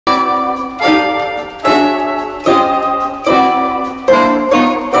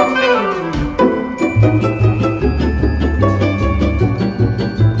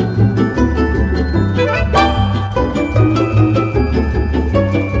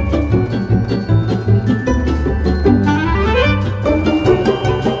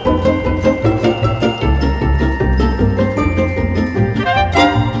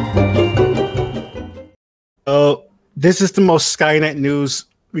This is the most Skynet news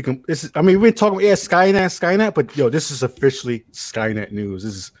we can. This is, I mean, we're talking, yeah, Skynet, but yo, this is officially Skynet news.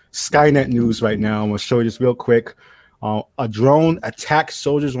 This is Skynet news right now. I'm gonna show you this real quick. A drone attacked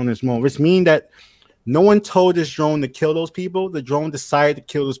soldiers on its own, which means that no one told this drone to kill those people. The drone decided to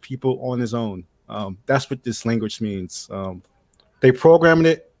kill those people on his own. That's what this language means. They programmed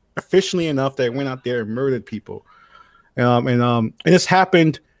it efficiently enough that it went out there and murdered people. And this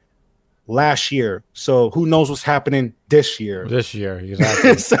happened last year. So who knows what's happening this year? This year,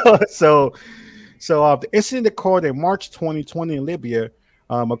 exactly. so the incident occurred in March 2020 in Libya,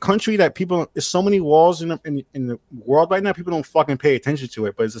 a country that people, there's so many wars in the world right now, people don't fucking pay attention to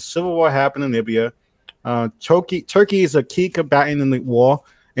it. But it's a civil war happening in Libya. Turkey is a key combatant in the war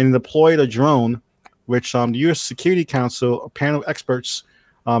and deployed a drone, which the U.S. Security Council, a panel of experts,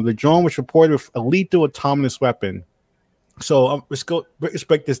 the drone was reported with a lethal autonomous weapon. So let's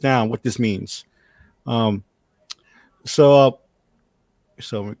break this down. What this means. So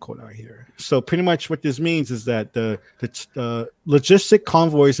let me quote out here. So pretty much what this means is that the logistic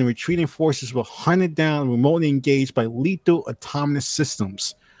convoys and retreating forces were hunted down and remotely engaged by lethal autonomous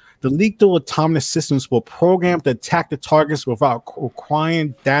systems. The lethal autonomous systems were programmed to attack the targets without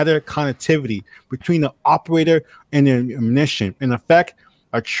requiring data connectivity between the operator and the ammunition. In effect,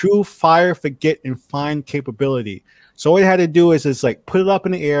 a true fire, forget, and find capability. So all they had to do is like put it up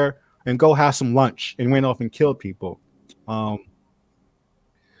in the air and go have some lunch and went off and killed people. So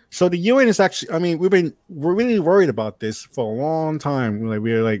the UN is actually, I mean, we're really worried about this for a long time.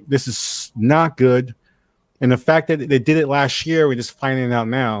 We're like, this is not good. And the fact that they did it last year, we're just finding out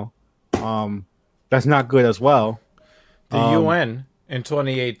now. That's not good as well. The UN in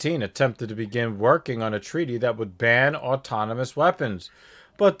 2018 attempted to begin working on a treaty that would ban autonomous weapons.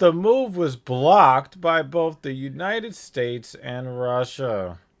 But the move was blocked by both the United States and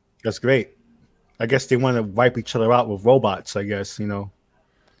Russia. That's great. I guess they want to wipe each other out with robots, I guess, you know.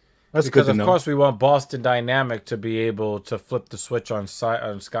 That's because, good to of course, we want Boston Dynamic to be able to flip the switch on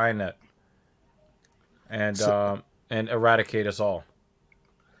Skynet and eradicate us all.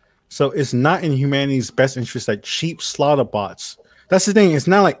 So it's not in humanity's best interest that cheap slaughter bots. That's the thing. It's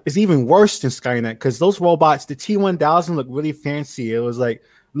not like it's even worse than Skynet because those robots, the T-1000 look really fancy. It was like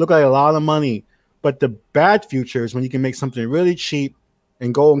look like a lot of money. But the bad future is when you can make something really cheap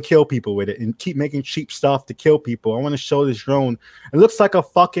and go and kill people with it and keep making cheap stuff to kill people. I want to show this drone. It looks like a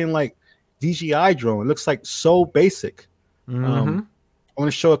fucking like DJI drone. It looks like so basic. I want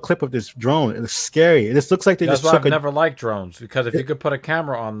to show a clip of this drone. It looks scary. It just looks like they That's just why took I've never liked drones because if you could put a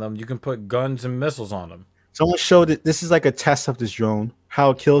camera on them, you can put guns and missiles on them. So I want to show that this is like a test of this drone,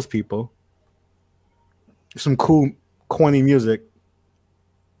 how it kills people. Some cool, corny music.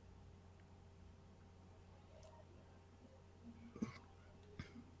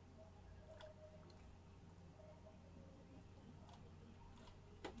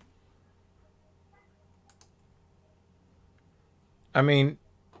 I mean,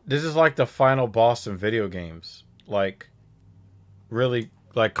 this is like the final boss in video games. Like, really,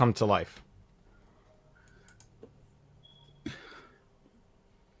 like, come to life.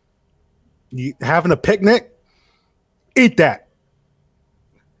 You having a picnic? Eat that.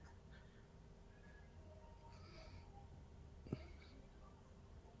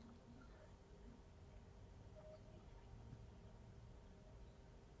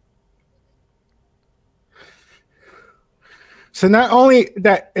 So not only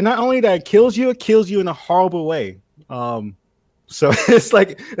that it kills you in a horrible way. So it's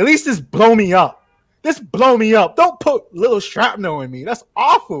like at least just blow me up. Just blow me up. Don't put little shrapnel in me. That's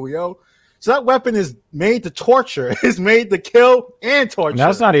awful, yo. So that weapon is made to torture. It's made to kill and torture. And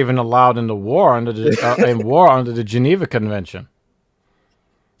that's not even allowed in the war under the under the Geneva Convention.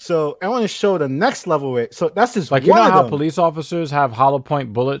 So I want to show the next level of it. So that's just like, you know how police officers have hollow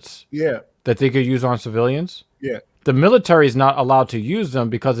point bullets? Yeah. That they could use on civilians? Yeah. The military is not allowed to use them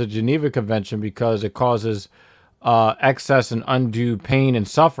because of the Geneva Convention because it causes excess and undue pain and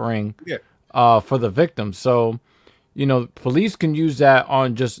suffering for the victims. So, you know, police can use that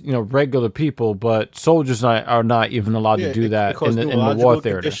on just, you know, regular people, but soldiers are not even allowed to do that in the war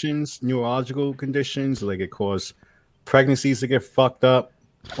theater. Neurological conditions, like it causes pregnancies to get fucked up,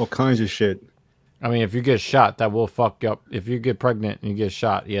 all kinds of shit. I mean, if you get shot, that will fuck you up. If you get pregnant and you get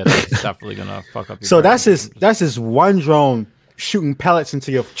shot, yeah, that's definitely gonna fuck up your So that's just one drone shooting pellets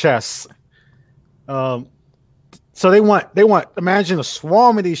into your chest. So they want imagine a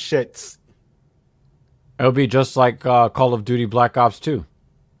swarm of these shits. It'll be just like Call of Duty Black Ops 2.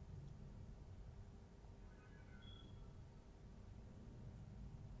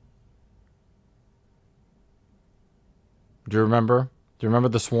 Do you remember? Do you remember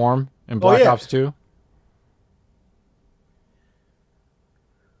the swarm in Black Ops 2?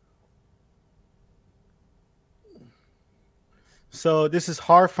 So this is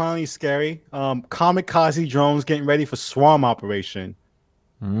horrifyingly scary. Kamikaze drones getting ready for swarm operation.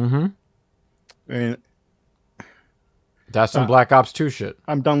 Mm-hmm. And that's some Black Ops 2 shit.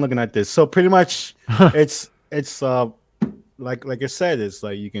 I'm done looking at this. So pretty much, it's like I said, it's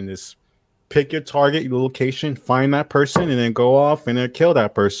like you can just pick your target, your location, find that person, and then go off and then kill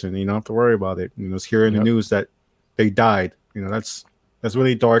that person. You don't have to worry about it. You know, it's here in the news that they died. You know, that's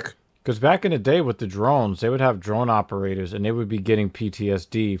really dark. Because back in the day with the drones, they would have drone operators and they would be getting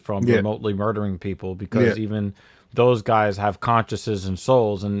PTSD from remotely murdering people because even those guys have consciences and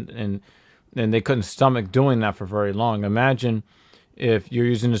souls and they couldn't stomach doing that for very long. Imagine if you're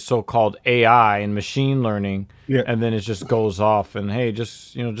using the so-called AI and machine learning and then it just goes off and hey,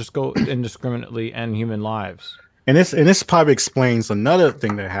 just go indiscriminately end human lives. And this probably explains another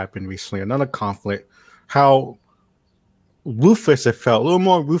thing that happened recently, another conflict, how ruthless it felt, a little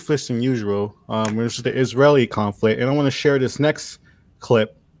more ruthless than usual. It was the Israeli conflict, and I want to share this next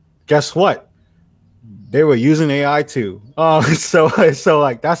clip. Guess what? They were using AI too. So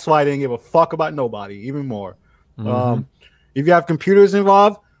like that's why they didn't give a fuck about nobody even more. If you have computers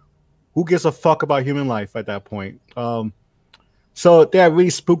involved, who gives a fuck about human life at that point? So they have really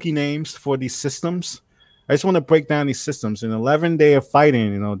spooky names for these systems. I just want to break down these systems. In 11 days of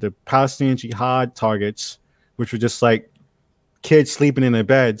fighting, you know, the Palestinian Jihad targets, which were just like kids sleeping in their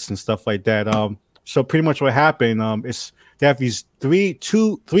beds and stuff like that. So pretty much what happened is they have these three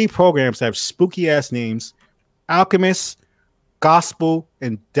programs that have spooky ass names: Alchemist, Gospel,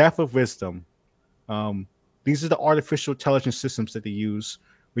 and Death of Wisdom. These are the artificial intelligence systems that they use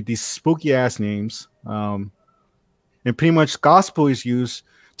with these spooky ass names. And pretty much Gospel is used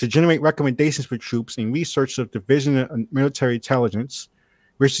to generate recommendations for troops in research of division and military intelligence,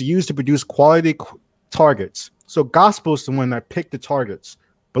 which is used to produce quality targets. So Gospel is the one that picked the targets.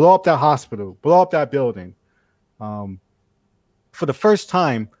 Blow up that hospital, blow up that building. For the first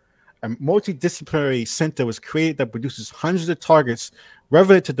time, a multidisciplinary center was created that produces hundreds of targets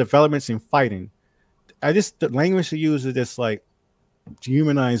relevant to developments in fighting. The language they use is just like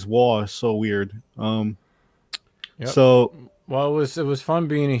dehumanized war. So weird. So well, it was fun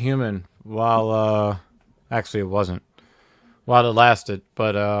being a human while actually it wasn't while it lasted,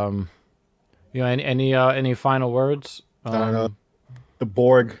 but you know, any final words? The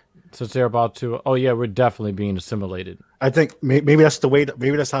Borg, since they're about to. Oh yeah, we're definitely being assimilated. I think maybe that's the way.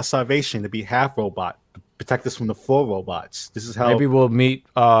 Maybe that's our salvation, to be half robot, protect us from the full robots. This is how. Maybe we'll meet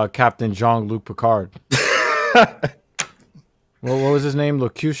Captain Jean-Luc Picard. What was his name?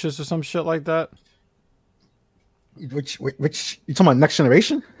 Locutus or some shit like that. Which you talking about? Next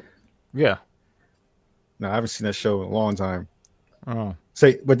Generation? Yeah. No, I haven't seen that show in a long time. Oh.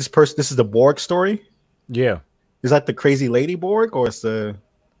 Say, but this is the Borg story? Yeah. Is that the crazy lady Borg, or is the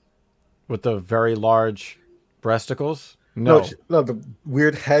with the very large breasticles? No, the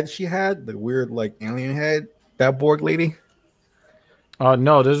weird head she had, the weird like alien head, that Borg lady?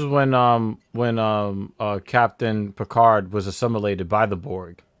 No, this is when Captain Picard was assimilated by the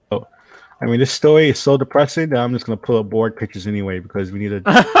Borg. Oh. I mean, this story is so depressing that I'm just gonna pull up Borg pictures anyway because we need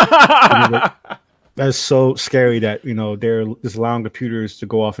to. That's so scary that they're just allowing computers to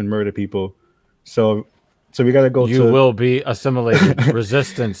go off and murder people. So we got to go. You will be assimilated.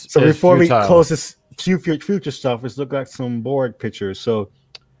 Resistance. So before futile. we close this future stuff, let's look at some Borg pictures. So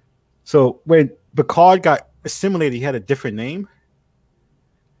when Picard got assimilated, he had a different name.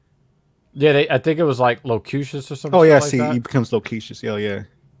 Yeah, I think it was like Locutus or something. Oh yeah, like he becomes Locutus. Yeah.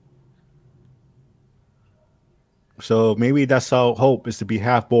 So maybe that's our hope, is to be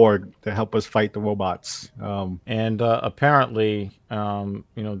half Borg to help us fight the robots. And apparently,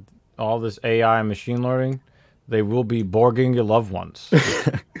 all this AI and machine learning, they will be Borging your loved ones.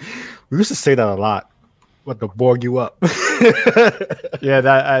 We used to say that a lot. What, to Borg you up? Yeah,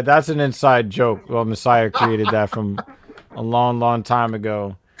 that's an inside joke. Well, Messiah created that from a long, long time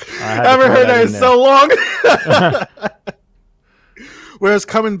ago. I haven't heard that in so long. Well, it's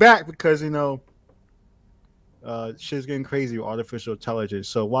coming back because shit's getting crazy with artificial intelligence.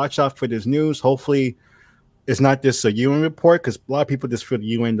 So watch out for this news. Hopefully it's not just a UN report, because a lot of people just feel the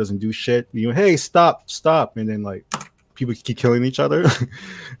UN doesn't do shit. Hey, stop, and then like people keep killing each other.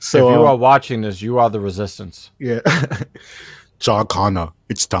 So if you are watching this, you are the resistance. Yeah. John Connor,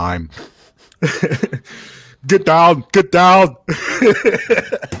 it's time. Get down. Get down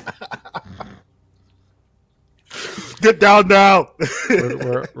now.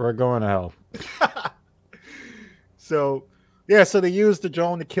 We're going to hell. So they used the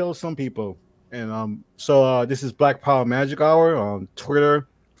drone to kill some people. And this is Black Power Magic Hour on Twitter,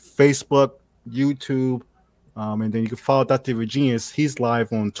 Facebook, YouTube, and then you can follow Dr. Regenius. He's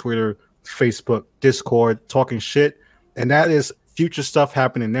live on Twitter, Facebook, Discord, talking shit. And that is future stuff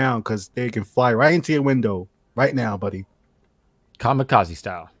happening now because they can fly right into your window right now, buddy. Kamikaze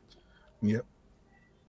style. Yep.